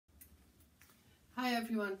Hi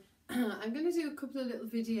everyone, I'm going to do a couple of little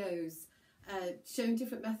videos showing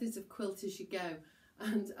different methods of quilt as you go,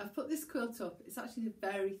 and I've put this quilt up. It's actually the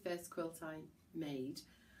very first quilt I made,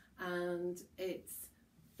 and it's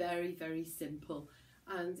very simple,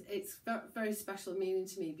 and it's very special meaning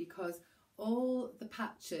to me because all the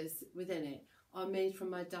patches within it are made from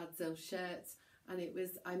my dad's old shirts, and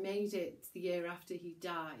I made it the year after he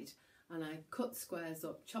died, and I cut squares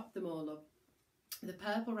up, chopped them all up. The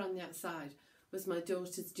purple around the outside was my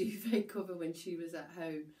daughter's duvet cover when she was at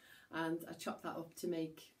home, and I chopped that up to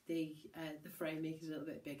make the frame, make it a little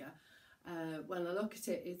bit bigger. When I look at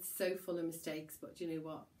it, it's so full of mistakes, but you know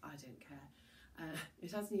what, I don't care.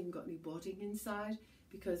 It hasn't even got any wadding inside,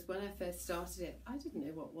 because when I first started it, I didn't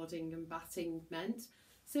know what wadding and batting meant,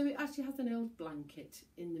 so it actually has an old blanket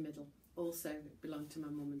in the middle. Also, it belonged to my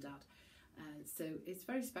mum and dad, so it's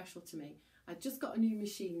very special to me. I just got a new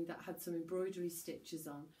machine that had some embroidery stitches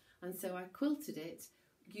on, and so I quilted it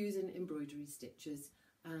using embroidery stitches.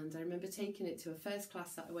 And I remember taking it to a first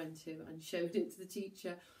class that I went to and showed it to the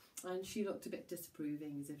teacher, and she looked a bit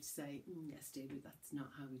disapproving, as if to say, yes David, that's not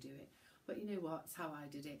how we do it. But you know what, it's how I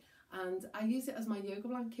did it. And I used it as my yoga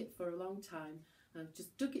blanket for a long time. I've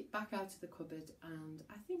just dug it back out of the cupboard, and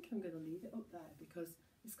I think I'm going to leave it up there because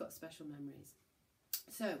it's got special memories.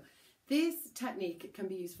 So this technique can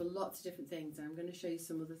be used for lots of different things, and I'm going to show you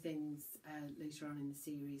some other things later on in the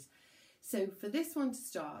series. So for this one to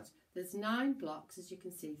start, there's 9 blocks, as you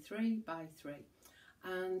can see, 3 by 3,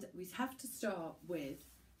 and we have to start with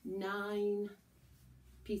 9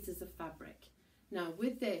 pieces of fabric. Now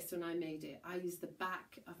with this, when I made it, I used the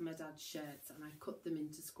back of my dad's shirts and I cut them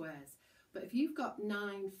into squares. But if you've got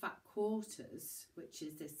 9 fat quarters, which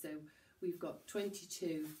is this, so we've got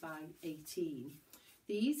 22 by 18,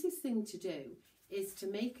 the easiest thing to do is to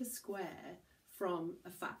make a square from a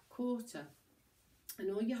fat quarter, and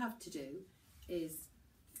all you have to do is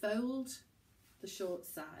fold the short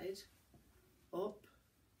side up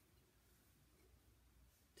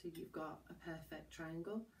till you've got a perfect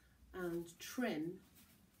triangle and trim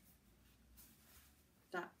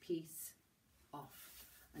that piece off,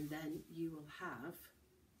 and then you will have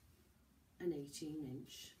an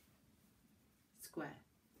 18-inch square.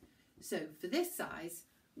 So for this size,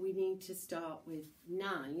 we need to start with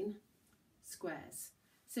 9 squares.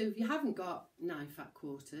 So if you haven't got 9 fat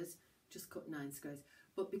quarters, just cut 9 squares.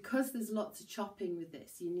 But because there's lots of chopping with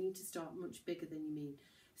this, you need to start much bigger than you mean.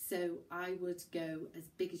 So I would go as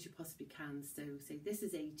big as you possibly can. So say this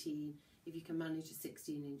is 18. If you can manage a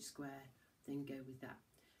 16-inch square, then go with that.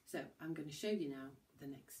 So I'm going to show you now the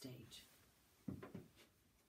next stage.